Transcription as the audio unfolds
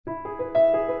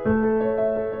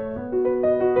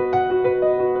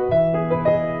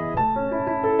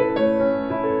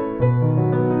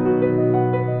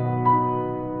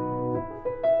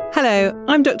Hello,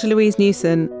 I'm Dr Louise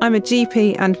Newson. I'm a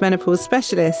GP and menopause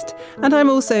specialist, and I'm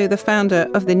also the founder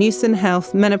of the Newson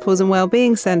Health Menopause and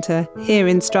Wellbeing Centre here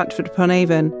in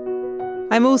Stratford-upon-Avon.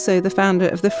 I'm also the founder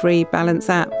of the free Balance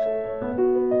app.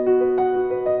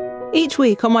 Each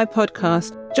week on my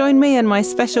podcast, join me and my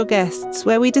special guests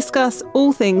where we discuss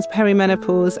all things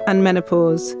perimenopause and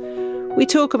menopause. We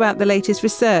talk about the latest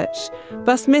research,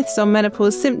 bust myths on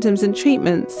menopause symptoms and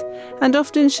treatments, and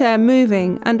often share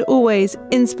moving and always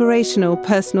inspirational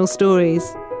personal stories.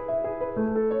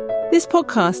 This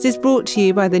podcast is brought to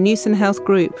you by the Newson Health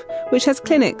Group, which has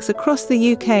clinics across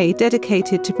the UK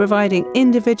dedicated to providing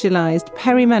individualised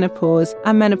perimenopause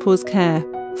and menopause care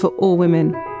for all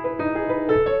women.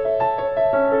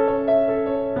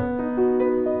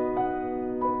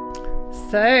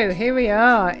 So here we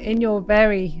are in your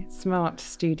very smart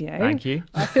studio. Thank you.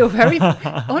 I feel very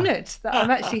honoured that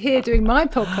I'm actually here doing my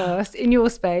podcast in your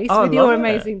space with your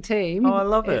amazing team. Oh, I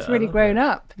love it. It's really grown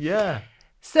up. Yeah.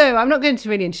 So I'm not going to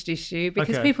really introduce you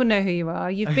because people know who you are.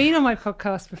 You've been on my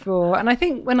podcast before. And I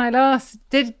think when I last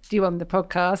did you on the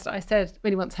podcast, I said,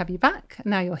 really want to have you back. And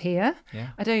now you're here. Yeah.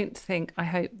 I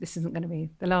hope this isn't going to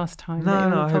be the last time that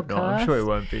you're on the podcast. I hope not. I'm sure it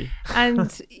won't be.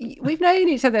 And we've known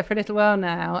each other for a little while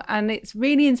now. And it's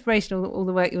really inspirational, all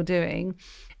the work you're doing.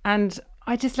 And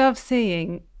I just love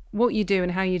seeing what you do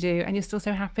and how you do, and you're still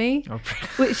so happy,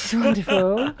 which is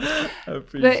wonderful. I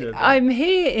appreciate that. I'm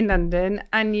here in London,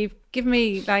 and you've given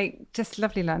me just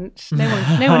lovely lunch. No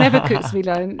one ever cooks me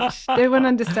lunch. No one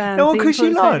understands. No one cooks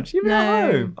you lunch. You've been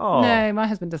at home. Oh. No, my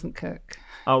husband doesn't cook.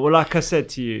 Oh well, like I said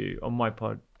to you on my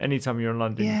pod, anytime you're in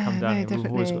London, you come down here.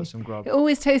 We've always got some grub. It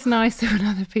always tastes nicer when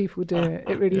other people do it.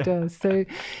 It really does. So,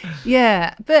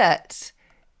 yeah, but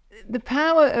the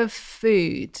power of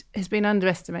food has been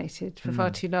underestimated for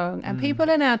far too long, and people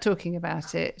are now talking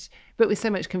about it, but with so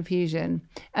much confusion.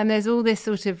 And there's all this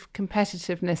sort of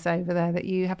competitiveness over there that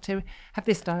you have to have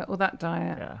this diet or that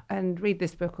diet and read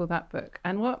this book or that book.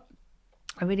 And what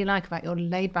I really like about your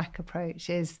laid-back approach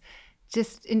is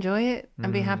just enjoy it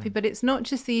and be happy. But it's not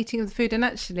just the eating of the food. And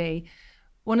actually,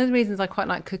 one of the reasons I quite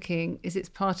like cooking is it's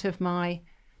part of my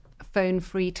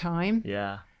phone-free time.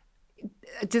 Yeah.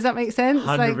 Does that make sense?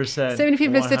 100%. So many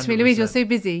people have said to me, 100%. Louise, you're so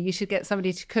busy, you should get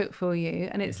somebody to cook for you.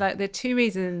 And it's like there are two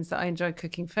reasons that I enjoy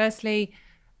cooking. Firstly,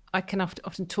 I can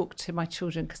often talk to my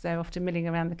children because they're often milling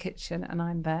around the kitchen and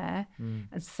I'm there.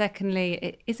 And secondly,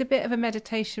 it is a bit of a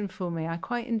meditation for me. I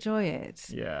quite enjoy it.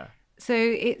 Yeah. So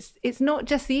it's not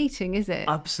just the eating, is it?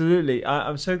 Absolutely.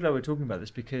 I'm so glad we're talking about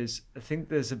this because I think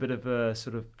there's a bit of a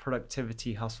sort of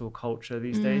productivity hustle culture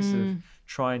these days of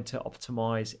trying to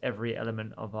optimize every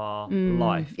element of our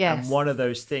life. Yes. And one of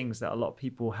those things that a lot of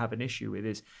people have an issue with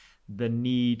is the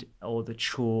need or the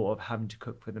chore of having to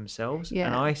cook for themselves. Yeah.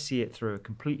 And I see it through a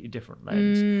completely different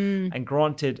lens. And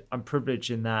granted, I'm privileged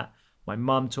in that my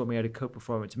mum taught me how to cook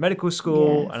before I went to medical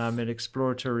school, and I'm an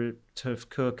explorative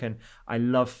cook, and I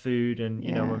love food, and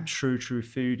you know, I'm a true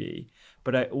foodie.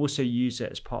 But I also use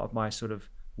it as part of my sort of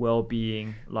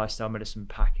well-being lifestyle medicine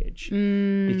package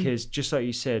because, just like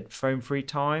you said, phone-free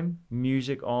time,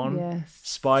 music on,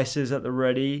 spices at the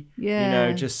ready. You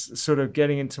know, just sort of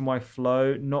getting into my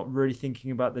flow, not really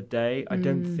thinking about the day. I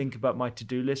don't think about my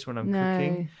to-do list when I'm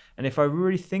cooking, and if I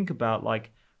really think about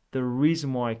like the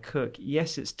reason why I cook,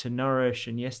 yes, it's to nourish,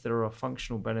 and yes, there are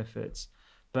functional benefits,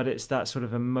 but it's that sort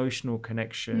of emotional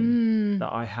connection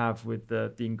that I have with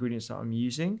the ingredients that I'm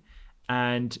using,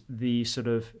 and the sort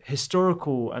of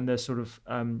historical and the sort of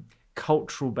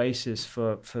cultural basis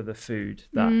for the food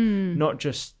that not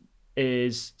just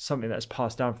is something that's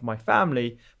passed down from my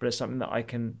family, but it's something that I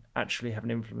can actually have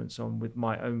an influence on with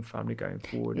my own family going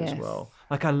forward as well.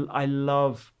 Like I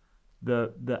love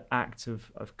the act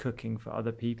of cooking for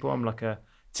other people. I'm like a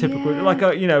typical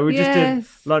we just did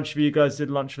lunch for you guys,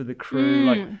 did lunch for the crew.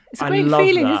 Like it's a great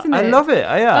feeling, isn't it? I love it.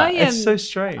 It's so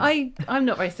strange. I'm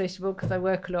not very sociable because I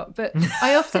work a lot, but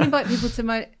I often invite people to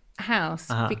my house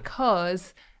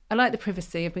because I like the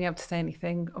privacy of being able to say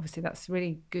anything. Obviously that's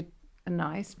really good and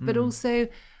nice, but also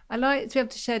I like to be able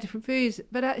to share different foods,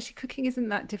 but actually cooking isn't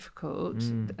that difficult.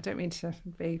 I don't mean to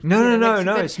be... No,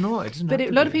 it's not. It but a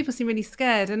lot of people seem really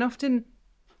scared, and often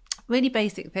really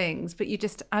basic things, but you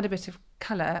just add a bit of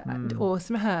colour or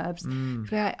some herbs. Be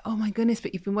like, oh my goodness,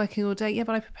 but you've been working all day. Yeah,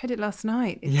 but I prepared it last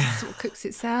night. It just sort of cooks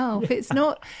itself. It's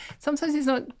not... Sometimes it's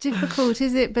not difficult,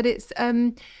 is it? But it's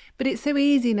so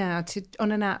easy now to,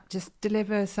 on an app, just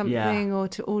deliver something or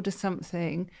to order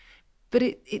something. But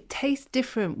it tastes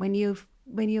different when you've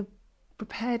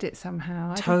prepared it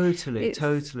somehow. Totally.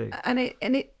 And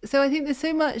it so I think there's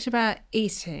so much about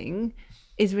eating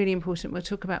is really important. We'll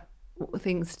talk about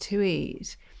things to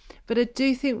eat, But I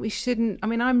do think we shouldn't. I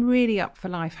mean, I'm really up for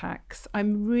life hacks.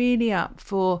 I'm really up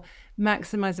for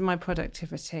maximizing my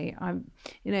productivity. I'm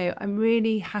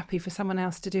really happy for someone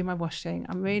else to do my washing.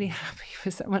 I'm really happy for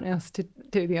someone else to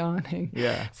do the ironing.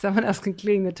 Yeah. Someone else can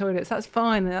clean the toilets. That's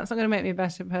fine. That's not going to make me a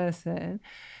better person.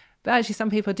 But actually, some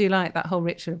people do like that whole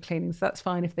ritual of cleaning, so that's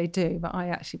fine if they do. But I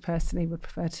actually personally would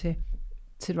prefer to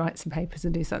write some papers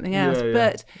and do something else.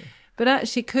 But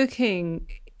actually, cooking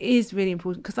is really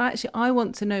important, because I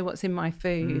want to know what's in my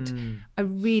food. I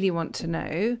really want to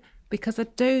know, because I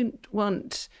don't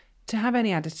want to have any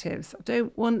additives. I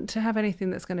don't want to have anything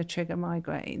that's going to trigger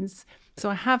migraines. So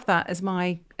I have that as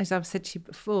I've said to you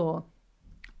before,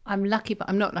 I'm lucky, but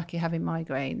I'm not lucky having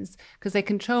migraines, because they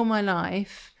control my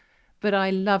life. But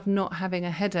I love not having a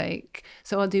headache.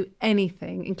 So I'll do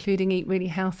anything, including eat really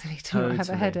healthily, to not have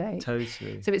a headache.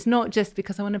 Totally. So it's not just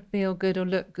because I want to feel good or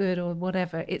look good or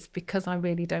whatever. It's because I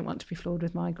really don't want to be flawed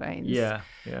with migraines. Yeah.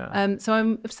 So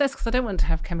I'm obsessed because I don't want to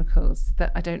have chemicals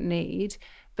that I don't need.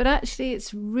 But actually,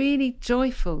 it's really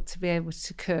joyful to be able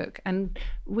to cook. And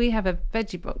we have a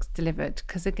veggie box delivered,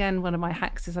 because, again, one of my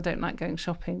hacks is I don't like going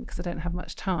shopping because I don't have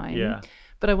much time. Yeah.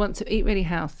 But I want to eat really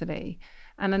healthily.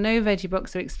 And I know veggie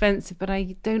boxes are expensive, but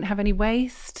I don't have any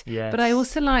waste. Yes. But I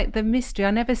also like the mystery. I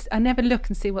never look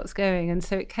and see what's going. And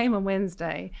so it came on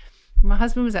Wednesday. My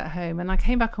husband was at home, and I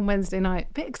came back on Wednesday night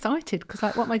a bit excited, because,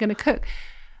 like, what am I going to cook?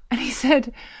 And he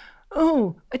said,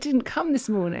 "Oh, it didn't come this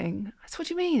morning." I said, "What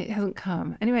do you mean it hasn't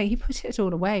come?" Anyway, he put it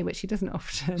all away, which he doesn't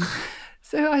often.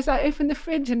 So I was like, open the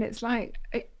fridge, and it's like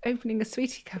opening a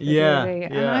sweetie cupboard, really.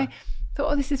 And I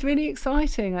thought, this is really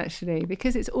exciting, actually,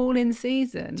 because it's all in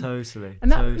season. Totally. And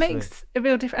that makes a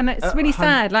real difference. And it's really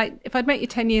sad. Like, if I'd met you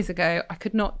 10 years ago, I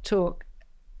could not talk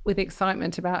with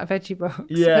excitement about a veggie box.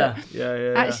 Yeah.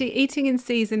 Actually, eating in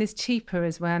season is cheaper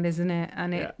as well, isn't it?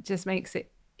 And it just makes it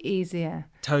easier.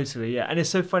 Totally, yeah. And it's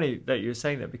so funny that you're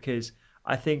saying that, because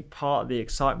I think part of the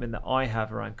excitement that I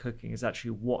have around cooking is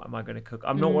actually, what am I going to cook?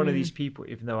 I'm not one of these people,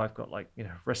 even though I've got, like,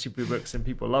 recipe books and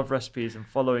people love recipes and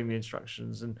following the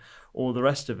instructions and all the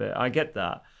rest of it. I get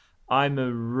that. I'm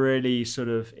a really sort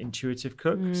of intuitive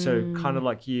cook. So kind of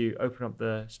like you, open up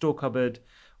the store cupboard,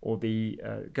 or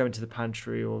go into the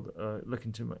pantry, or look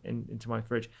into my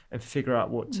fridge and figure out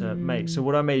what to make. So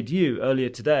what I made you earlier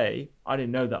today, I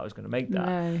didn't know that I was going to make that.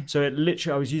 No. So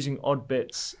I was using odd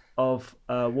bits of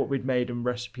what we'd made in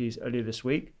recipes earlier this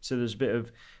week. So there's a bit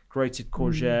of grated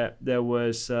courgette. There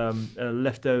was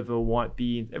leftover white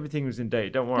beans. Everything was in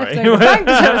date. Don't worry.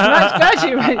 Thanks so much. Glad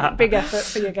you made big effort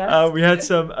for your guests. We had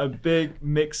a big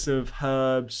mix of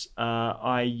herbs.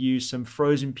 I used some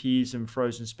frozen peas and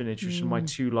frozen spinach, which are my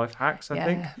 2 life hacks. I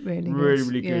think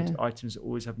really good items to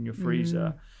always have in your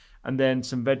freezer, and then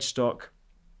some veg stock.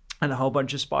 And a whole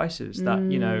bunch of spices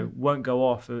that, won't go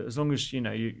off as long as, you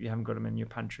haven't got them in your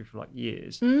pantry for, like,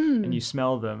 years, and you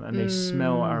smell them and they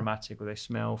smell aromatic, or they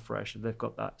smell fresh, and they've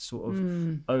got that sort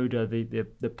of odor,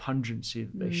 the pungency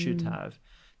that they should have,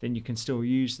 then you can still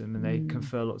use them, and they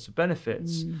confer lots of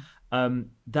benefits.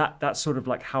 That's sort of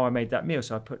like how I made that meal.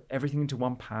 So I put everything into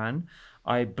one pan.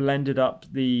 I blended up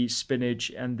the spinach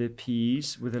and the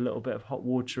peas with a little bit of hot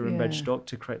water and veg stock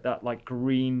to create that, like,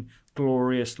 green,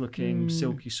 glorious looking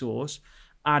silky sauce.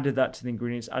 Added that to the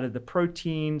ingredients, added the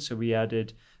protein. So we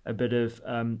added a bit of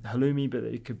halloumi, but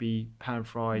it could be pan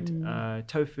fried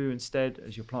tofu instead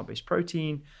as your plant-based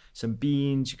protein. Some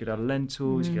beans, you could add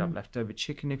lentils, you could have leftover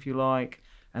chicken if you like.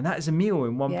 And that is a meal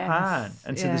in one pan.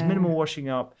 And so there's minimal washing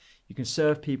up. You can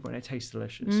serve people and it tastes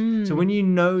delicious. So when you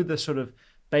know the sort of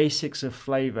basics of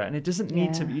flavor, and it doesn't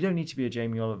need to be, you don't need to be a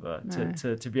Jamie Oliver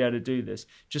to be able to do this.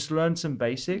 Just learn some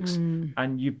basics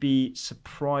and you'd be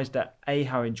surprised at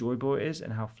how enjoyable it is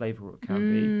and how flavorful it can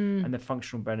be, and the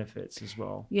functional benefits as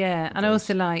well. And I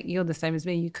also like, you're the same as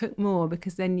me, you cook more,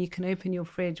 because then you can open your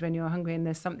fridge when you're hungry and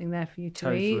there's something there for you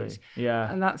to eat.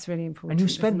 And that's really important. And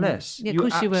you spend less. Of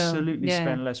course you will. Absolutely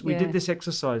spend less. We did this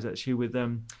exercise actually with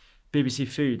BBC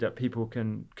Food that people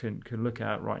can look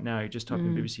at right now. You just type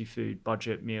in BBC Food,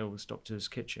 budget meals, doctor's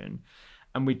kitchen.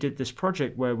 And we did this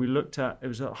project where we looked at, it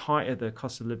was at the height of the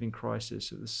cost of living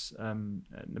crisis. It was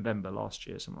November last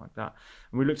year, something like that.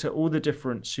 And we looked at all the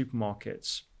different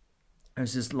supermarkets. It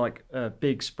was this like a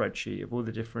big spreadsheet of all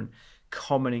the different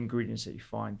common ingredients that you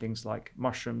find. Things like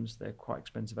mushrooms, they're quite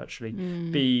expensive actually.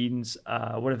 Beans,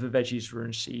 whatever veggies were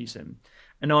in season.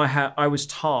 And I was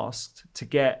tasked to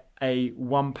get a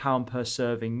 £1 per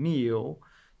serving meal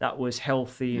that was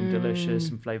healthy and delicious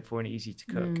and flavorful and easy to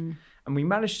cook. And we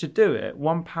managed to do it,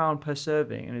 £1 per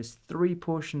serving, and it's 3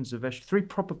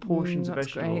 proper portions of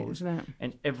vegetables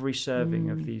in every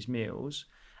serving of these meals.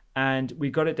 And we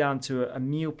got it down to a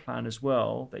meal plan as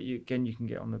well that you can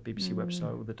get on the BBC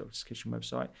website or the Doctor's Kitchen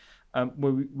website,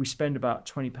 where we spend about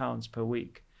 £20 per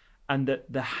week. And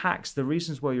the hacks, the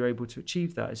reasons why you're able to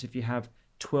achieve that is if you have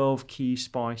 12 key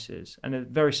spices, and they're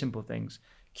very simple things: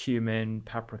 cumin,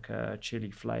 paprika,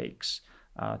 chili flakes.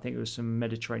 I think there was some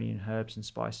Mediterranean herbs and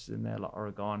spices in there, like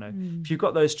oregano. If you've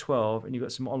got those 12 and you've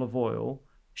got some olive oil,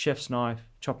 chef's knife,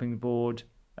 chopping board,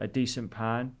 a decent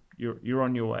pan, you're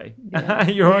on your way. Yeah.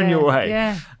 You're on your way.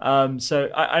 Yeah.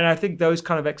 I think those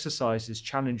kind of exercises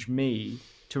challenge me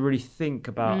to really think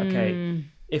about, okay,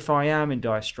 if I am in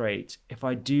dire straits, if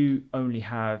I do only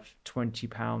have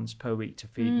 £20 per week to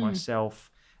feed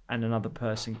myself and another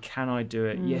person, can I do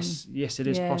it? Yes, it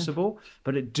is possible,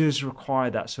 but it does require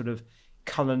that sort of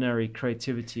culinary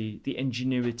creativity, the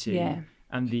ingenuity,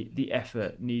 and the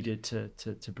effort needed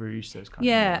to produce those kind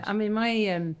of meals. I mean,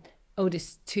 my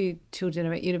oldest two children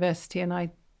are at university, and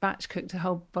I batch cooked a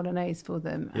whole bolognese for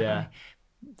them. Yeah.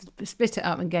 I split it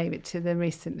up and gave it to them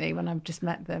recently when I've just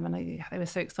met them, and they were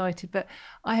so excited. But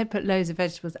I had put loads of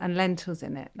vegetables and lentils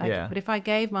in it. But if I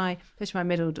gave especially my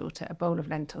middle daughter, a bowl of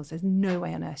lentils, there's no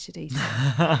way on earth she'd eat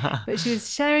it. But she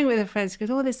was sharing with her friends. She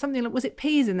goes, "Oh, there's something like, was it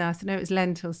peas in there?" I said, "No, it was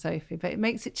lentils, Sophie." But it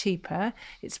makes it cheaper.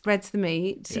 It spreads the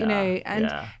meat,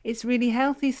 and it's really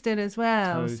healthy still as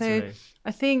well. Totally. So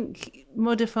I think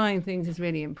modifying things is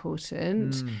really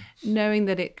important. Knowing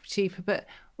that it's cheaper, but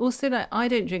also, like, I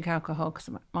don't drink alcohol because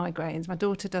of migraines. My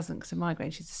daughter doesn't because of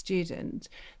migraines. She's a student.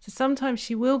 So sometimes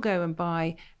she will go and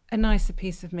buy a nicer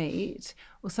piece of meat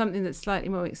or something that's slightly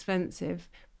more expensive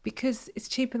because it's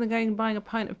cheaper than going and buying a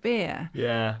pint of beer.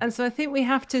 Yeah. And so I think we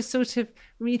have to sort of,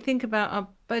 when you think about our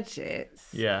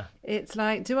budgets, it's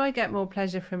like, do I get more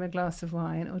pleasure from a glass of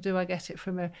wine, or do I get it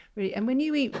from and when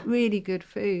you eat really good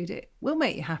food, it will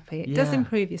make you happy. It does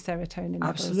improve your serotonin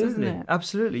levels, doesn't it?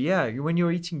 Absolutely, yeah. When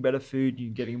you're eating better food,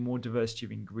 you're getting more diversity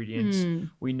of ingredients.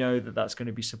 We know that that's going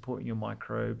to be supporting your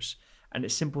microbes. And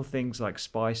it's simple things like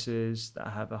spices that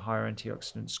have a higher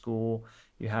antioxidant score.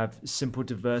 You have simple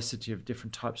diversity of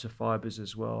different types of fibers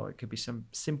as well. It could be some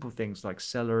simple things like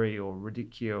celery or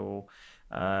radicchio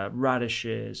or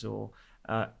radishes or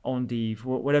endive,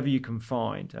 whatever you can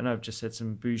find. I know I've just said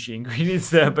some bougie ingredients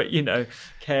there, but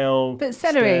kale. But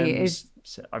celery stems.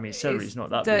 Celery is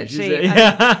not that bougie, bougie, is it?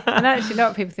 And actually, a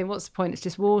lot of people think, what's the point? It's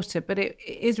just water. But it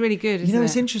is really good, isn't it?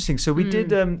 It's interesting. So we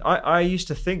did, I used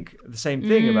to think the same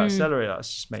thing about celery.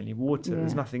 That's just mainly water.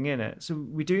 There's nothing in it. So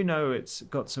we do know it's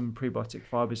got some prebiotic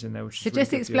fibers in there, which is really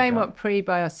just good explain what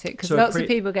prebiotic, because lots of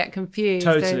people get confused.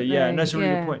 Totally, yeah. That's a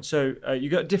really good point. So you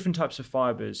got different types of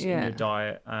fibers in your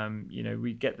diet.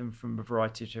 We get them from a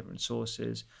variety of different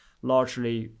sources.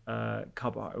 Largely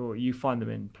carbohydrate, or you find them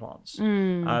in plants.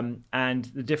 And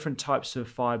the different types of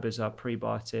fibers are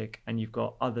prebiotic, and you've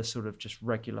got other sort of just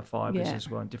regular fibers as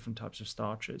well, and different types of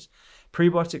starches.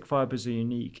 Prebiotic fibers are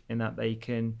unique in that they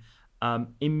can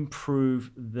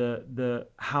improve the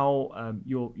how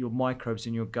your microbes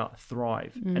in your gut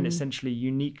thrive, and essentially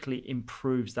uniquely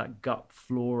improves that gut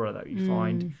flora that you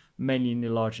find mainly in the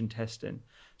large intestine.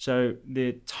 So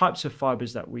the types of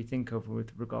fibers that we think of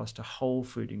with regards to whole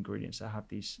food ingredients that have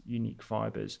these unique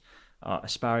fibers,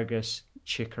 asparagus,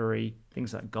 chicory,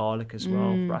 things like garlic as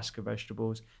well, brassica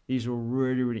vegetables. These are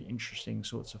really, really interesting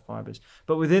sorts of fibers.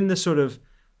 But within the sort of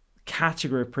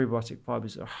category of prebiotic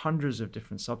fibers, there are hundreds of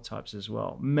different subtypes as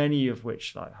well, many of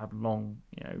which have long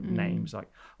names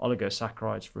like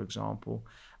oligosaccharides, for example.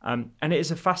 And it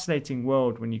is a fascinating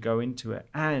world when you go into it.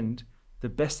 And the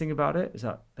best thing about it is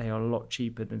that they are a lot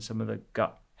cheaper than some of the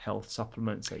gut health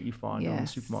supplements that you find on the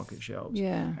supermarket shelves.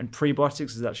 And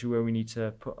prebiotics is actually where we need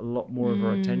to put a lot more of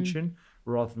our attention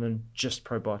rather than just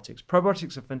probiotics.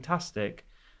 Probiotics are fantastic.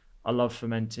 I love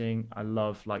fermenting. I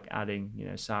love adding,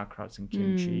 sauerkrauts and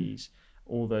kimchis,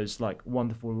 all those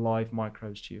wonderful live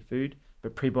microbes to your food.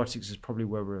 But prebiotics is probably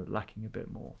where we're lacking a bit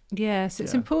more. Yeah, so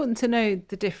it's important to know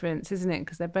the difference, isn't it?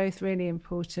 Because they're both really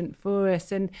important for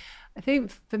us. And I think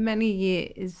for many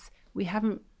years, we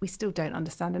still don't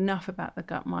understand enough about the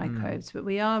gut microbes, but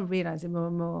we are realising more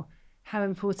and more how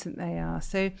important they are.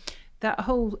 So that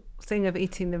whole thing of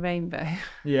eating the rainbow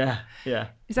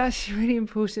is actually really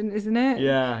important, isn't it?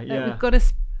 We've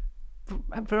got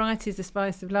varieties of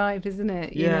spice of life, isn't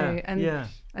it? You know, and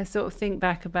I sort of think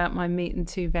back about my meat and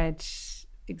two veg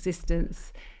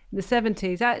existence in the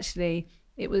 70s. Actually,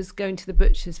 it was going to the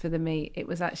butchers for the meat. It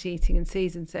was actually eating in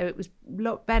season, so it was a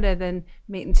lot better than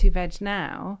meat and two veg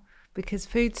now, because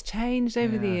food's changed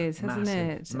over the years, hasn't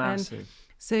it? Massive. And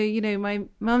so, my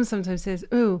mum sometimes says,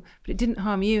 "Oh, but it didn't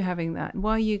harm you having that.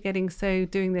 Why are you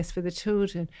doing this for the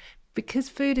children?" Because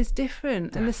food is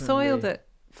different. And the soil that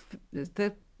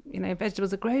the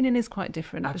vegetables are grown in is quite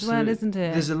different as well, isn't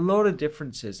it? There's a lot of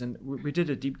differences, and we did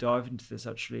a deep dive into this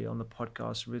actually on the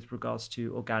podcast with regards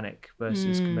to organic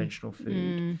versus conventional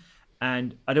food.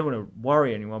 And I don't want to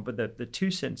worry anyone, but the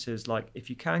 2 cents is like, if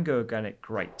you can go organic,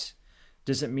 great.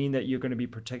 Does it mean that you're going to be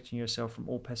protecting yourself from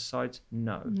all pesticides?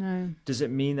 No. Does it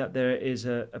mean that there is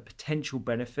a potential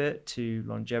benefit to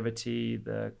longevity,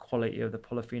 the quality of the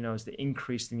polyphenols, the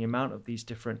increase in the amount of these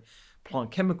different plant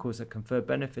chemicals that confer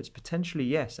benefits? Potentially,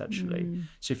 yes, actually.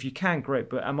 So if you can, great.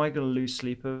 But am I going to lose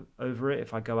sleep over it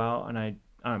if I go out and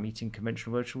I'm eating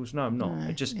conventional vegetables? No, I'm not.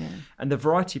 And the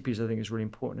variety piece I think is really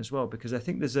important as well, because I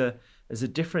think there's a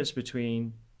difference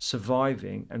between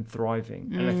surviving and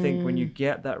thriving. And I think when you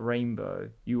get that rainbow,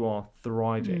 you are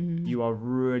thriving. You are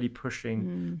really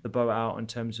pushing the boat out in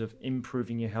terms of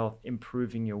improving your health,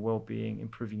 improving your well-being,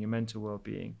 improving your mental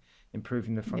well-being,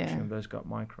 improving the function of those gut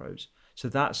microbes. So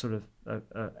that sort of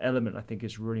element I think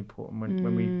is really important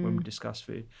when we discuss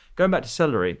food. Going back to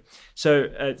celery, so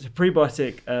to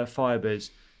prebiotic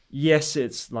fibers, yes,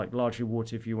 it's like largely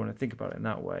water if you want to think about it in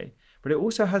that way, but it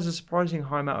also has a surprising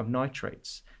high amount of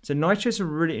nitrates. So nitrates are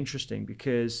really interesting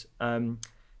because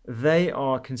they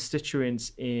are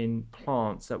constituents in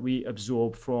plants that we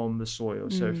absorb from the soil.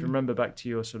 So if you remember back to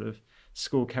your sort of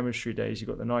school chemistry days, you've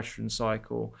got the nitrogen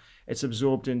cycle. It's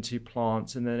absorbed into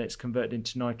plants and then it's converted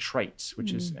into nitrates,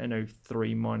 which is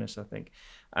NO3 minus, I think.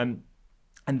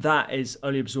 And that is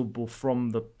only absorbable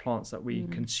from the plants that we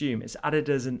consume. It's added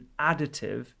as an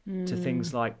additive to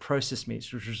things like processed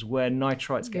meats, which is where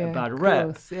nitrites get a bad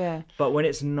rep. But when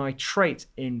it's nitrate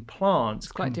in plants,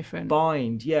 it's quite different.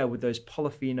 Combined, with those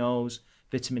polyphenols,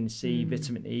 vitamin C,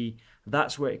 vitamin E,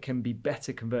 that's where it can be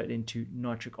better converted into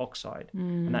nitric oxide.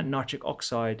 And that nitric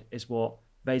oxide is what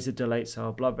vasodilates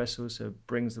our blood vessels, so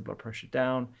brings the blood pressure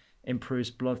down,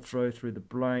 improves blood flow through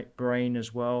the brain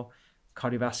as well,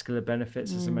 cardiovascular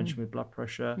benefits, as I mentioned, with blood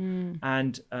pressure,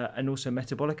 and also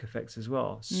metabolic effects as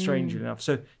well, strangely enough.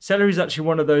 So celery is actually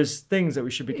one of those things that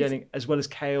we should be getting, as well as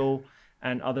kale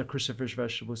and other cruciferous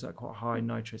vegetables that are quite high in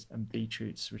nitrates, and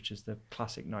beetroots, which is the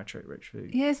classic nitrate-rich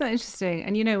food. Yeah, isn't that interesting?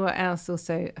 And you know what else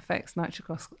also affects nitric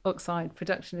oxide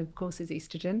production, of course, is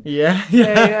estrogen.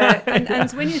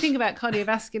 And when you think about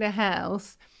cardiovascular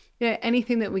health,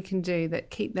 anything that we can do that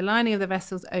keep the lining of the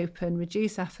vessels open,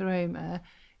 reduce atheroma,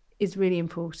 is really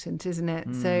important, isn't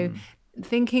it? So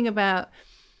thinking about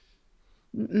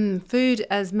food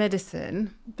as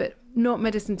medicine, but not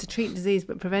medicine to treat disease,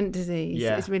 but prevent disease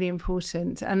is really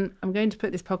important. And I'm going to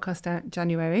put this podcast out in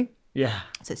January. So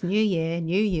it's new year,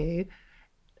 new you.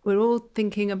 We're all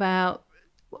thinking about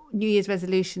New Year's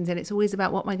resolutions, and it's always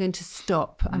about what am I going to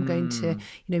stop? I'm going to,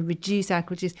 reduce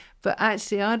alcohol use. But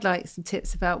actually, I'd like some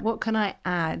tips about what can I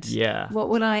add? What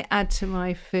will I add to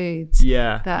my foods?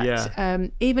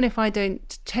 Even if I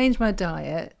don't change my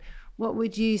diet, what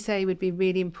would you say would be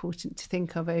really important to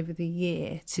think of over the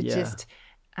year to just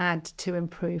add to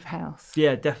improve health?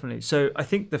 Yeah, definitely. So I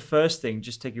think the first thing,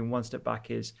 just taking one step back,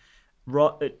 is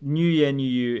New Year, New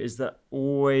You is that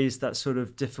always that sort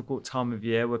of difficult time of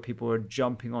year where people are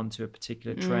jumping onto a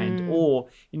particular trend, or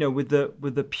with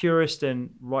the purest and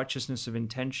righteousness of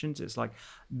intentions, it's like,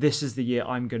 this is the year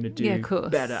I'm going to do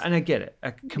better. And I get it,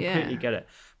 I completely get it.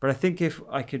 But I think if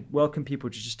I could welcome people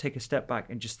to just take a step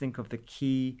back and just think of the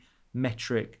key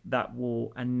metric that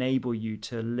will enable you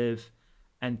to live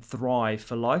and thrive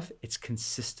for life, it's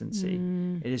consistency.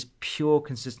 It is pure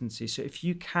consistency. So if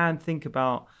you can think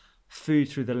about food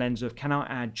through the lens of, can I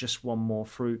add just one more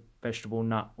fruit, vegetable,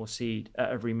 nut or seed at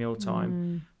every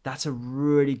mealtime? That's a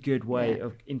really good way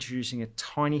of introducing a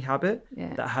tiny habit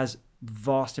that has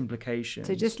vast implications.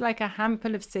 So just like a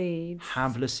handful of seeds.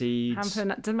 Handful of seeds. Handful of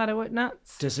nuts. Doesn't matter what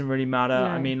nuts. Doesn't really matter. No.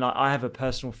 I mean, like, I have a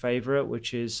personal favorite,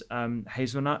 which is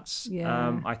hazelnuts.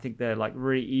 I think they're like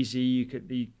really easy.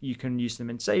 You can use them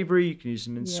in savory. You can use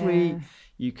them in sweet.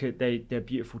 They're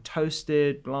beautiful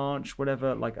toasted, blanched,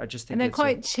 whatever. Like, I just think, and they're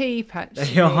quite cheap actually.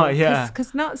 They are,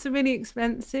 because nuts are really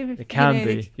expensive. They can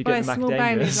be. You buy get a small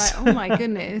bag, it's like, oh my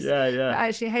goodness. But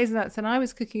actually, hazelnuts. And I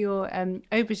was cooking your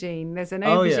aubergine. There's an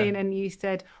aubergine, and you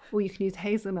said, "Oh, you can use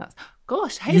hazelnuts."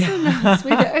 Gosh, hazelnuts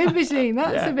with aubergine.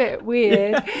 That's a bit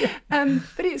weird.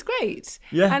 But it's great.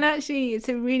 And actually, it's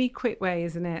a really quick way,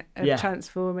 isn't it, of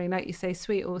transforming, like you say,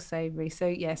 sweet or savoury.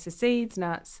 So, so seeds,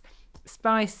 nuts,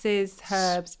 spices,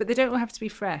 herbs, but they don't all have to be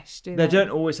fresh, do they? They don't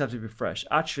always have to be fresh.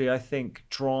 Actually, I think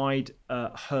dried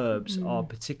herbs are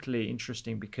particularly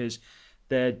interesting because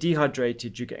they're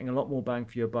dehydrated, you're getting a lot more bang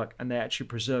for your buck, and they actually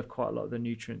preserve quite a lot of the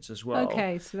nutrients as well.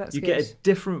 Okay, so that's you good. Get a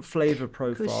different flavour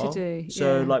profile. Of course you do.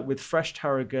 So like with fresh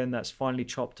tarragon that's finely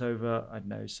chopped over, I don't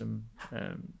know, some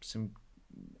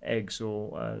eggs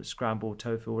or scrambled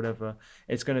tofu or whatever,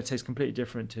 it's going to taste completely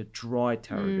different to dried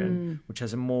tarragon, which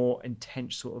has a more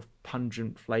intense sort of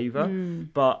pungent flavor.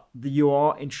 But you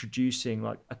are introducing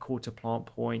like a quarter plant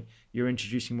point, you're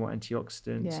introducing more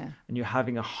antioxidants, and you're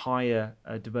having a higher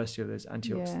diversity of those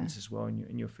antioxidants as well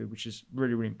in your food, which is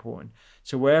really, really important.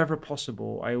 So wherever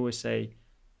possible, I always say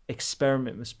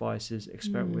experiment with spices,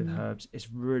 experiment with herbs. It's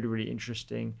really, really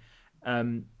interesting.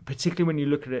 Particularly when you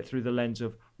look at it through the lens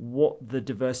of what the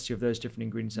diversity of those different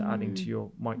ingredients are adding to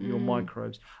your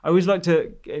microbes. I always like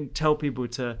to tell people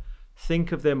to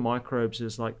think of their microbes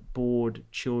as like bored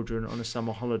children on a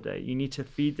summer holiday. You need to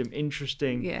feed them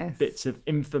interesting bits of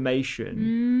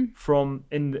information from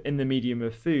in the medium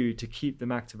of food to keep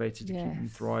them activated, to keep them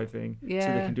thriving, so they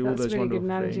can do all those really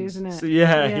wonderful things. Isn't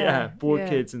it? So bored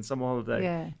kids in summer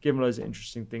holiday, give them loads of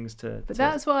interesting things to. But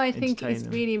that's why I think it's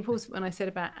really important when I said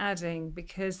about adding,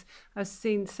 because I've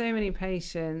seen so many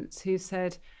patients who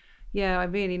said, yeah,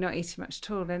 I'm really not eating much at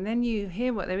all. And then you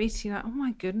hear what they're eating, like, oh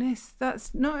my goodness,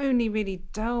 that's not only really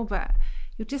dull, but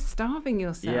you're just starving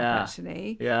yourself,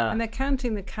 actually. And they're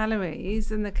counting the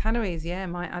calories, and the calories,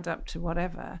 might add up to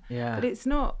whatever. But it's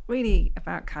not really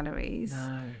about calories.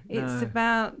 It's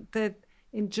about the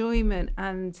enjoyment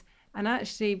and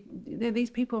actually, these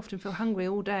people often feel hungry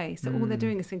all day, so all they're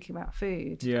doing is thinking about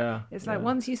food. It's like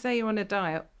once you say you're on a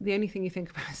diet, the only thing you think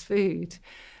about is food.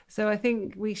 So I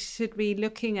think we should be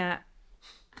looking at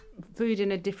food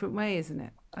in a different way, isn't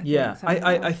it?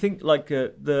 I think like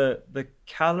the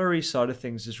calorie side of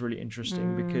things is really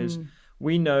interesting because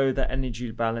we know that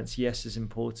energy balance, yes, is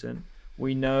important.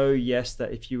 We know, yes,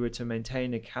 that if you were to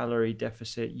maintain a calorie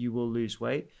deficit, you will lose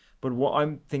weight. But what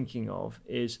I'm thinking of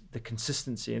is the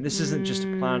consistency. And this isn't just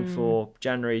a plan for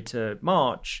January to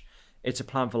March, it's a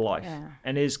plan for life.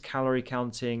 And is calorie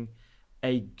counting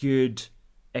a good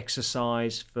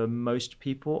exercise for most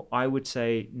people? I would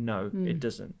say no, it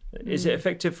doesn't. Is it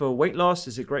effective for weight loss?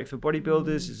 Is it great for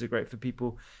bodybuilders? Is it great for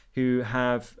people who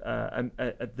have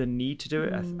the need to do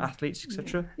it, athletes,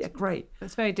 etc.? Yeah, great.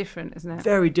 That's very different, isn't it?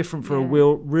 Very different for a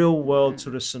real world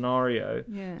sort of scenario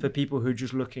for people who are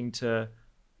just looking to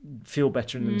feel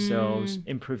better in themselves,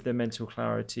 improve their mental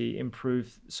clarity,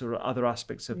 improve sort of other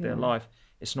aspects of their life.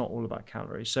 It's not all about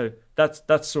calories. So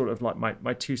that's sort of like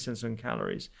my 2 cents on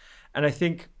calories. And I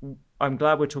think I'm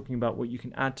glad we're talking about what you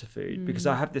can add to food, because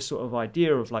I have this sort of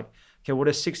idea of like, okay, what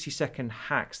are 60-second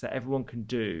hacks that everyone can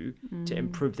do to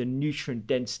improve the nutrient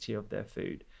density of their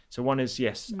food? So one is,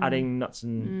 adding nuts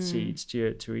and seeds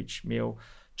to each meal,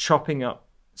 chopping up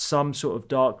some sort of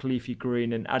dark leafy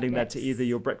green and adding that to either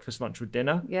your breakfast, lunch or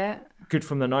dinner. Good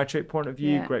from the nitrate point of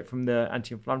view, great from the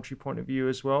anti-inflammatory point of view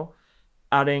as well.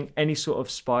 Adding any sort of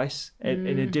spice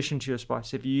in addition to your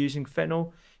spice. If you're using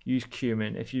fennel, use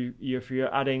cumin. If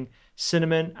you're adding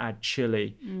cinnamon, add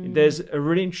chili. There's a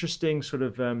really interesting sort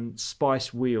of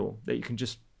spice wheel that you can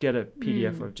just get a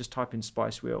PDF of. Just type in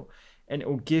spice wheel, and it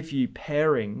will give you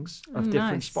pairings of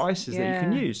different spices that you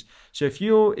can use. So if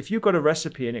you've got a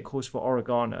recipe and it calls for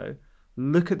oregano,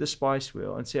 look at the spice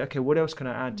wheel and say, okay, what else can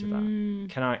I add to that?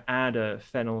 Can I add a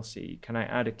fennel seed? Can I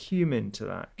add a cumin to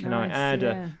that? Can I add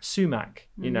a sumac?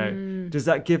 You know, does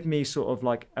that give me sort of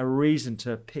like a reason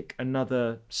to pick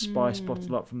another spice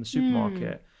bottle up from the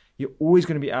supermarket? You're always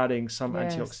going to be adding some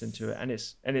antioxidant to it,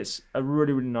 and it's a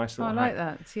really, really nice little hack. I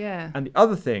like that. And the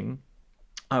other thing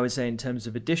I would say in terms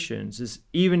of additions is,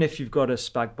 even if you've got a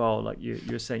spag bowl like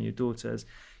you're saying your daughter's,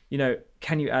 you know,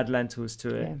 can you add lentils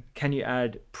to it? Can you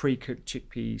add pre-cooked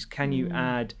chickpeas? Can you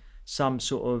add some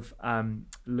sort of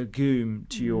legume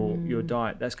to your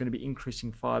diet that's going to be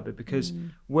increasing fiber? Because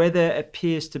where there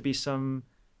appears to be some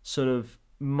sort of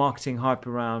marketing hype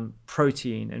around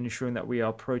protein and ensuring that we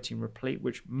are protein replete,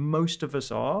 which most of us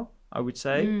are, I would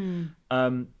say,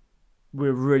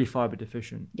 we're really fiber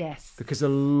deficient. Because a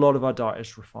lot of our diet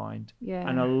is refined.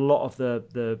 And a lot of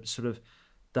the sort of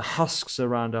the husks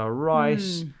around our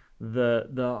rice,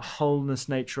 the wholeness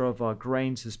nature of our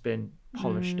grains has been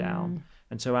polished down.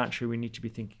 And so actually we need to be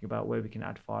thinking about where we can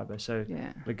add fiber. So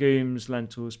legumes,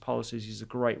 lentils, pulses, these are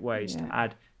great ways to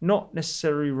add, not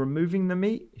necessarily removing the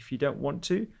meat if you don't want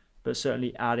to, but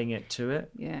certainly adding it to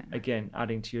it. Again,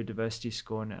 adding to your diversity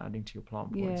score and adding to your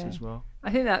plant points as well.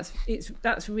 I think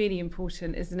that's really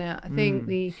important, isn't it? I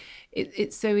think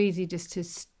it's so easy just to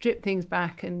strip things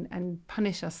back and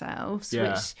punish ourselves,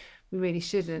 which we really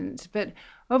shouldn't. But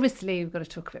obviously we've got to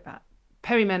talk a bit about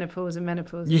perimenopause and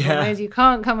menopause. You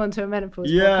can't come onto a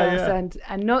menopause podcast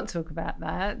and not talk about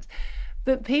that.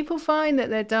 But people find that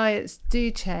their diets do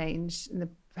change in the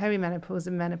perimenopause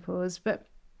and menopause, but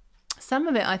some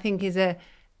of it I think is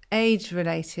age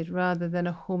related rather than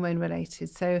a hormone related.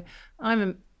 So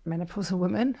I'm menopausal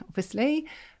woman, obviously,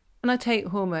 and I take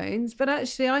hormones, but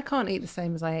actually I can't eat the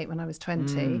same as I ate when I was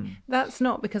 20. That's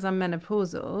not because I'm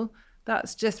menopausal.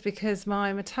 That's just because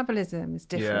my metabolism is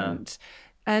different.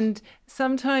 Yeah. And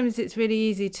sometimes it's really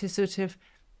easy to sort of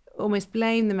almost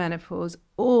blame the menopause,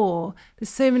 or there's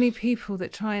so many people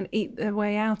that try and eat their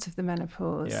way out of the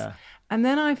menopause. Yeah. And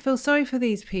then I feel sorry for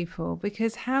these people,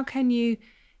 because how can you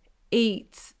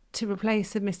eat to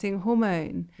replace a missing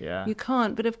hormone? Yeah. You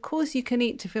can't, but of course you can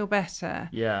eat to feel better.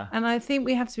 Yeah. And I think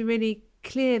we have to be really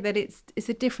clear that it's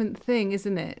a different thing,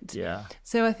 isn't it? Yeah.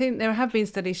 So I think there have been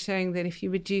studies showing that if you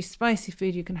reduce spicy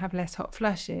food, you can have less hot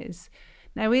flushes.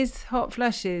 Now, is hot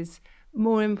flushes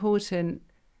more important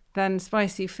than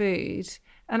spicy food?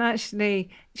 And actually,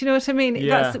 do you know what I mean?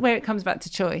 Yeah. That's where it comes back to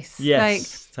choice. Yes,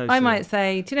 like, totally. I might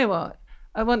say, do you know what?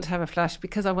 I want to have a flush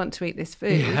because I want to eat this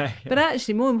food. Yeah, yeah. But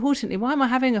actually, more importantly, why am I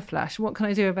having a flush? What can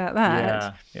I do about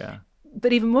that? Yeah, yeah.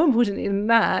 But even more importantly than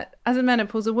that, as a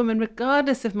menopausal woman,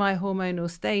 regardless of my hormonal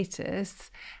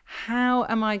status, how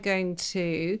am I going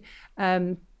to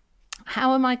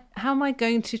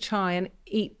try and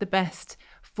eat the best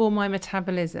for my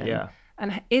metabolism? Yeah.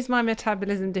 And is my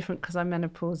metabolism different because I'm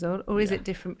menopausal, or is it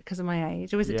different because of my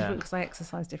age, or is it different because I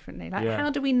exercise differently? Like, how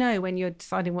do we know when you're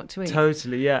deciding what to eat?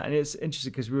 Totally, yeah. And it's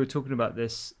interesting because we were talking about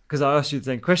this, because I asked you the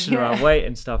same question around weight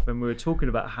and stuff, and we were talking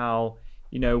about how,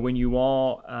 you know, when you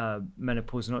are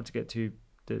menopausal, not to get too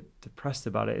depressed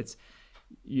about it, it's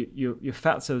your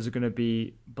fat cells are going to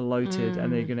be bloated,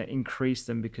 and they're going to increase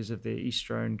them because of the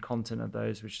estrogen content of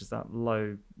those, which is that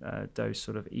low dose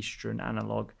sort of estrogen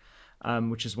analog.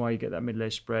 Which is why you get that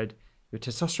middle-aged spread. Your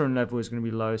testosterone level is going to be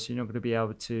low, so you're not going to be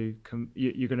able to,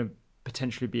 you're going to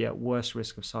potentially be at worse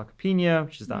risk of sarcopenia,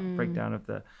 which is that breakdown of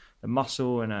the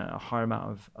muscle, and a higher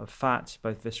amount of fat,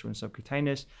 both visceral and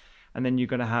subcutaneous. And then you're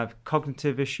going to have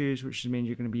cognitive issues, which means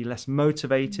you're going to be less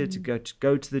motivated to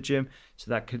go to the gym. So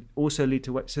that could also lead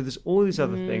to weight. So there's all these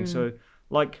other things. So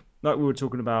like we were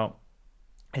talking about,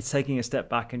 it's taking a step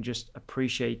back and just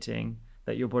appreciating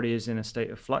that your body is in a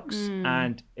state of flux,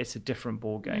 and it's a different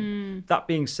ball game. That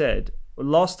being said,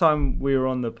 last time we were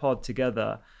on the pod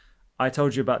together, I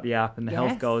told you about the app and the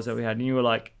health goals that we had, and you were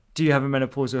like, do you have a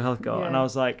menopausal health goal? And I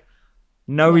was like,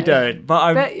 no, we don't,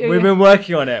 but we've been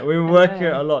working on it. We've been working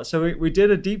on it a lot. So we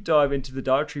did a deep dive into the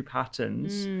dietary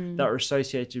patterns that are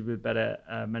associated with better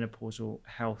menopausal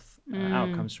health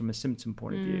outcomes from a symptom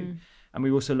point of view. And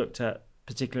we also looked at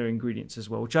particular ingredients as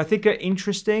well, which I think are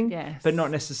interesting, but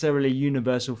not necessarily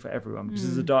universal for everyone,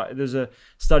 because there's a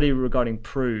study regarding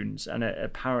prunes, and it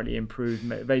apparently improved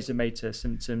vasomotor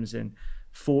symptoms in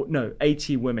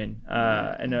 80 women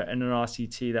in an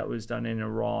RCT that was done in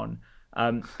Iran.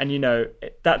 And you know,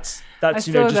 that's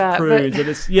you know, just prunes, and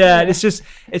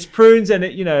it's prunes, and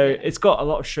it, you know, it's got a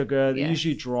lot of sugar. They're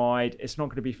usually dried. It's not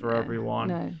going to be for everyone.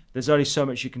 No. There's only so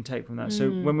much you can take from that.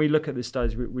 So when we look at the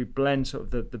studies, we blend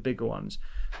sort of the bigger ones.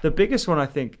 The biggest one, I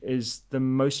think, is the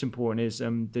most important, is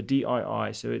the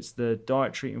DII. So it's the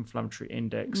Dietary Inflammatory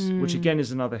Index, which again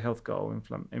is another health goal,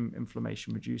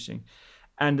 inflammation reducing.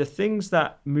 And the things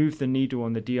that move the needle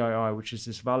on the DII, which is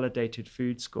this validated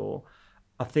food score,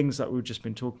 are things that we've just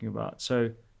been talking about.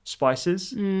 So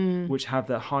spices, which have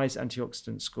the highest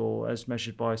antioxidant score as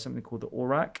measured by something called the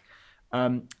ORAC,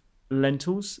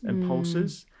 lentils and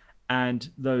pulses, and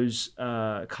those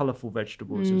colorful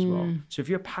vegetables as well. So if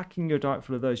you're packing your diet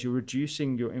full of those, you're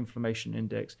reducing your inflammation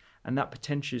index, and that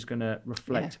potentially is going to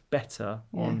reflect better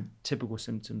on typical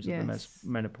symptoms of the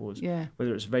menopause,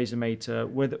 whether it's vasomotor,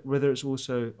 whether it's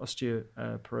also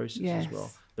osteoporosis as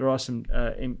well. There are some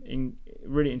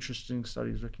really interesting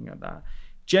studies looking at that.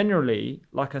 Generally,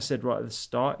 like I said right at the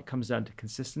start, it comes down to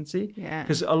consistency.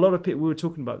 Because a lot of people, we were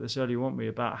talking about this earlier, weren't we,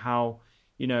 about how,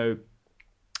 you know,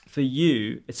 for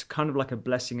you, it's kind of like a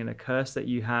blessing and a curse that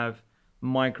you have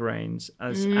migraines,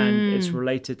 and it's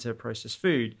related to processed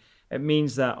food. It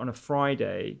means that on a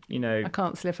Friday, you know, I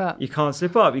can't slip up. You can't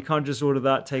slip up. You can't just order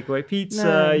that takeaway pizza.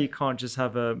 No. You can't just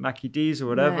have a Mackie D's or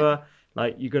whatever. No.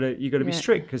 Like you gotta be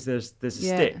strict, because there's a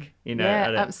stick, you know.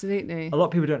 Absolutely. A lot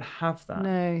of people don't have that.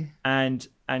 No. And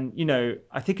you know,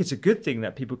 I think it's a good thing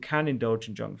that people can indulge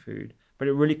in junk food, but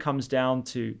it really comes down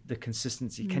to the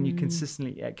consistency. Can you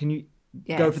consistently? Can you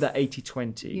go for that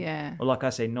 80-20? Yeah. Or like I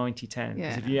say, 90-10.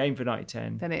 Because if you aim for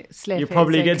 90-10, then it slips. You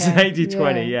probably get to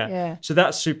 80-20. Yeah. So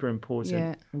that's super important.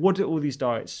 Yeah. What do all these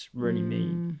diets really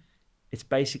mean? It's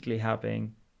basically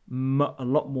having a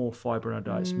lot more fiber in our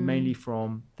diets, mainly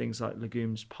from things like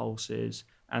legumes, pulses,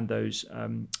 and those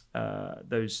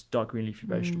dark green leafy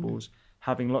vegetables.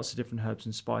 Having lots of different herbs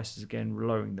and spices, again,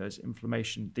 lowering the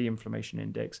inflammation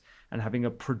index, and having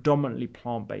a predominantly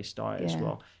plant-based diet as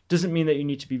well. Doesn't mean that you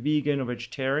need to be vegan or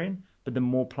vegetarian, but the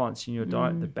more plants in your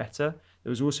diet, the better. There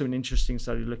was also an interesting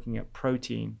study looking at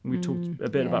protein. We talked a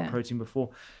bit about protein before.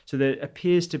 So there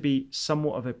appears to be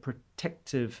somewhat of a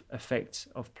protective effect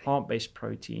of plant-based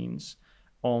proteins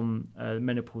on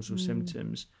menopausal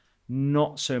symptoms,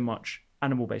 not so much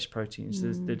animal-based proteins.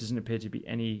 There doesn't appear to be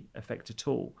any effect at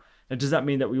all. Now, does that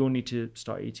mean that we all need to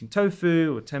start eating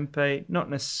tofu or tempeh? Not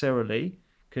necessarily,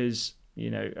 because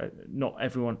not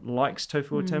everyone likes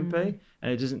tofu or tempeh,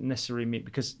 and it doesn't necessarily mean,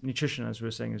 because nutrition, as we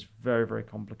were saying, is very, very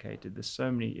complicated. There's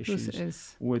so many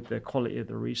issues with the quality of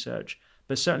the research,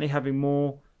 but certainly having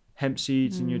more hemp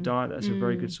seeds in your diet, that's a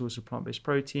very good source of plant-based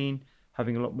protein.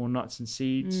 Having a lot more nuts and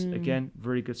seeds, again,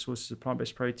 very good sources of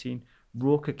plant-based protein.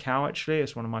 Raw cacao, actually,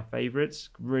 is one of my favorites,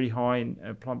 really high in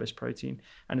plant-based protein,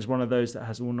 and is one of those that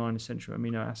has all 9 essential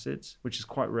amino acids, which is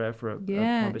quite rare for a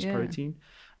plant-based protein.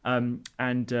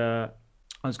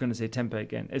 I was going to say tempeh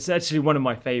again. It's actually one of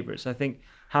my favorites. I think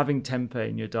having tempeh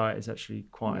in your diet is actually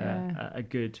quite a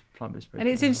good plant-based protein.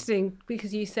 And it's interesting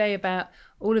because you say about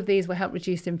all of these will help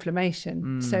reduce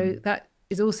inflammation. So that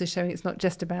is also showing it's not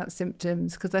just about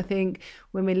symptoms, because I think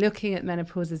when we're looking at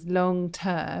menopause as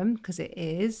long-term, because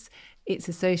it's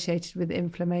associated with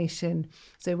inflammation.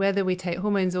 So whether we take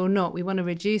hormones or not, we want to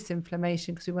reduce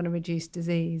inflammation because we want to reduce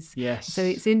disease. Yes. So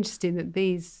it's interesting that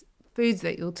these foods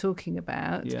that you're talking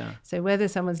about, so whether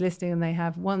someone's listening and they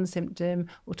have 1 symptom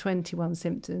or 21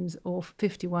 symptoms or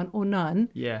 51 or none,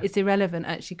 it's irrelevant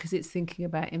actually, because it's thinking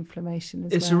about inflammation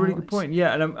as well. It's a really good point.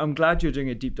 Yeah, and I'm glad you're doing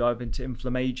a deep dive into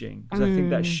inflammaging, because I think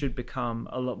that should become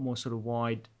a lot more sort of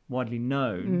widely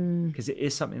known, because it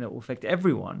is something that will affect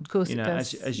everyone. Of course, it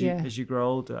does. As you grow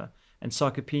older, and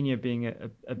sarcopenia being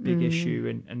a big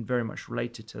issue and very much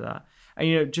related to that.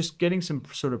 And just getting some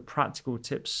sort of practical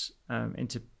tips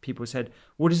into people's head.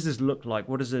 What does this look like?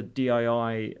 What does a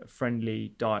DIY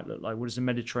friendly diet look like? What does a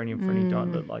Mediterranean friendly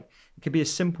diet look like? It could be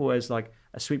as simple as like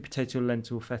a sweet potato,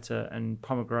 lentil, feta, and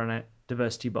pomegranate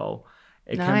diversity bowl.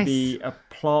 It can be a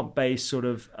plant-based sort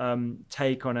of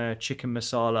take on a chicken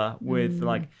masala with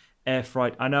like air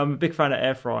fried. I know I'm a big fan of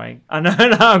air frying. I know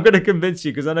I'm going to convince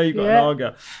you because I know you've got an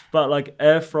arga, but like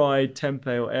air fried tempeh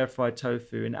or air fried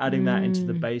tofu, and adding that into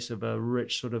the base of a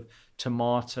rich sort of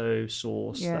tomato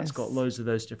sauce that's got loads of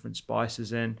those different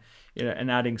spices in, and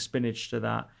adding spinach to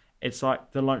that. It's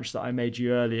like the lunch that I made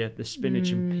you earlier, the spinach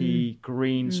and pea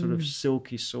green sort of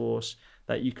silky sauce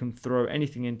that you can throw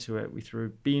anything into it. We threw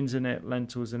beans in it,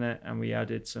 lentils in it, and we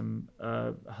added some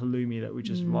halloumi that we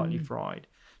just lightly fried.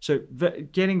 So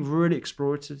getting really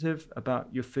explorative about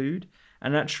your food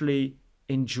and actually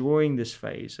enjoying this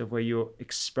phase of where you're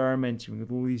experimenting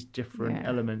with all these different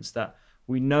elements that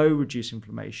we know reduce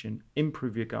inflammation,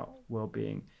 improve your gut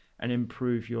well-being, and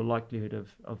improve your likelihood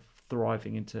of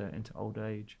thriving into old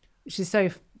age. Which is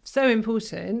so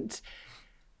important.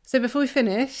 So before we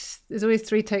finish, there's always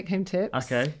 3 take-home tips.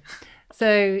 Okay.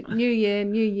 So new year,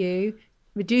 new you,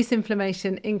 reduce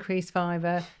inflammation, increase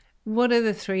fibre. What are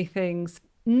the 3 things?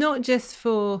 Not just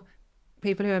for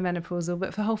people who are menopausal,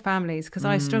 but for whole families, because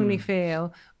I strongly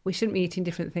feel we shouldn't be eating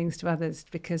different things to others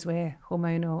because we're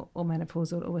hormonal or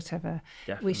menopausal or whatever.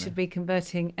 Definitely. We should be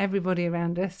converting everybody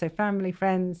around us. So family,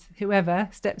 friends, whoever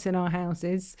steps in our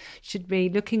houses should be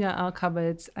looking at our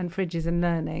cupboards and fridges and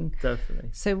learning. Definitely.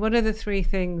 So what are the 3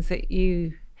 things that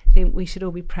you think we should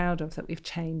all be proud of that we've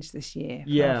changed this year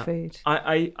for our food?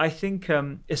 I think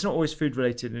it's not always food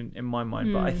related in my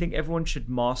mind, but I think everyone should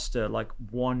master like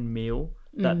one meal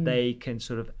that they can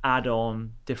sort of add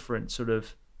on different sort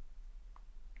of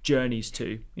journeys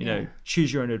to,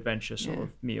 choose your own adventure sort of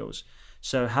meals.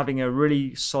 So having a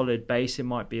really solid base, it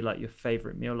might be like your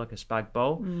favorite meal, like a spag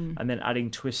bowl, and then adding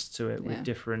twists to it with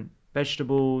different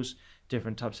vegetables,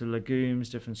 different types of legumes,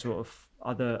 different sort of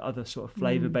other sort of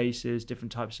flavor bases,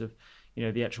 different types of,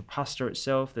 the actual pasta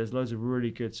itself. There's loads of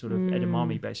really good sort of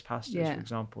edamame based pastas, for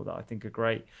example, that I think are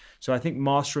great. So I think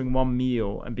mastering one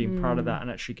meal and being proud of that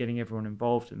and actually getting everyone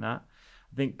involved in that.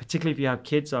 I think particularly if you have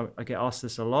kids, I get asked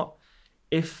this a lot.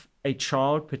 If a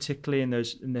child, particularly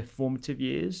in their formative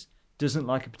years, doesn't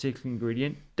like a particular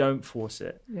ingredient, don't force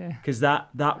it, because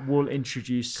that will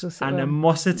introduce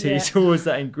animosity towards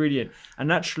that ingredient.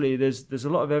 And actually there's a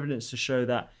lot of evidence to show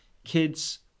that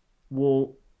kids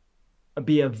will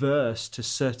be averse to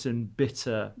certain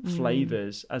bitter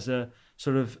flavors as a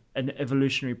sort of an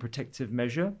evolutionary protective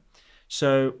measure.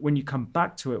 So when you come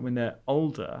back to it when they're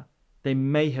older, they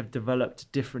may have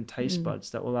developed different taste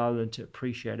buds that will allow them to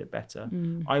appreciate it better.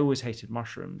 I always hated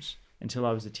mushrooms until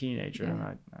I was a teenager, and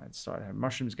I started having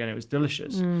mushrooms again. It was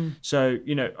delicious. So,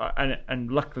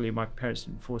 and luckily my parents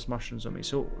didn't force mushrooms on me.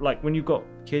 So like when you've got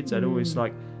kids, I'd always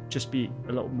like just be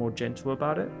a little more gentle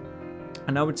about it.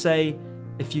 And I would say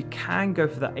if you can go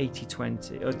for that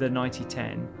 80-20 or the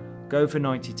 90-10, go for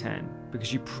 90-10,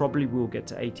 because you probably will get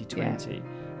to 80-20.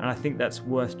 And I think that's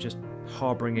worth just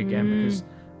harboring again, because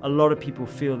a lot of people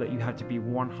feel that you have to be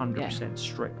 100%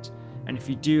 strict. And if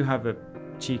you do have a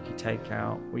cheeky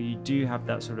takeout, or you do have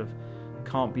that sort of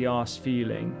can't be arsed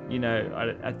feeling, you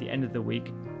know, at the end of the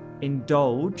week,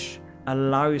 indulge,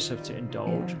 allow yourself to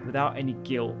indulge without any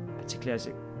guilt, particularly as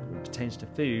it pertains to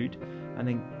food, and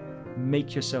then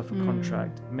make yourself a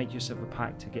contract, make yourself a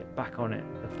pact to get back on it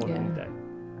the following day.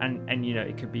 And you know,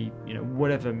 it could be, you know,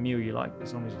 whatever meal you like,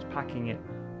 as long as it's packing it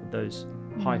with those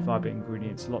high fiber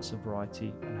ingredients, lots of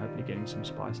variety, and hopefully getting some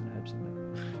spice and herbs in there.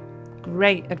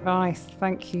 Great advice.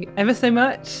 Thank you ever so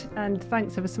much. And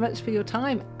thanks ever so much for your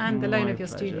time and the loan of your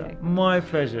studio. My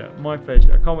pleasure. My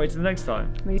pleasure. I can't wait till the next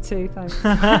time. Me too. Thanks.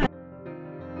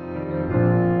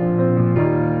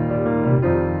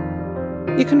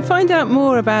 You can find out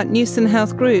more about Newson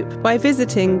Health Group by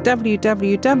visiting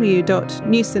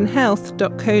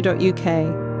www.newsonhealth.co.uk.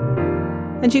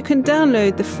 And you can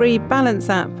download the free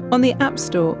Balance app on the App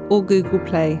Store or Google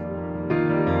Play.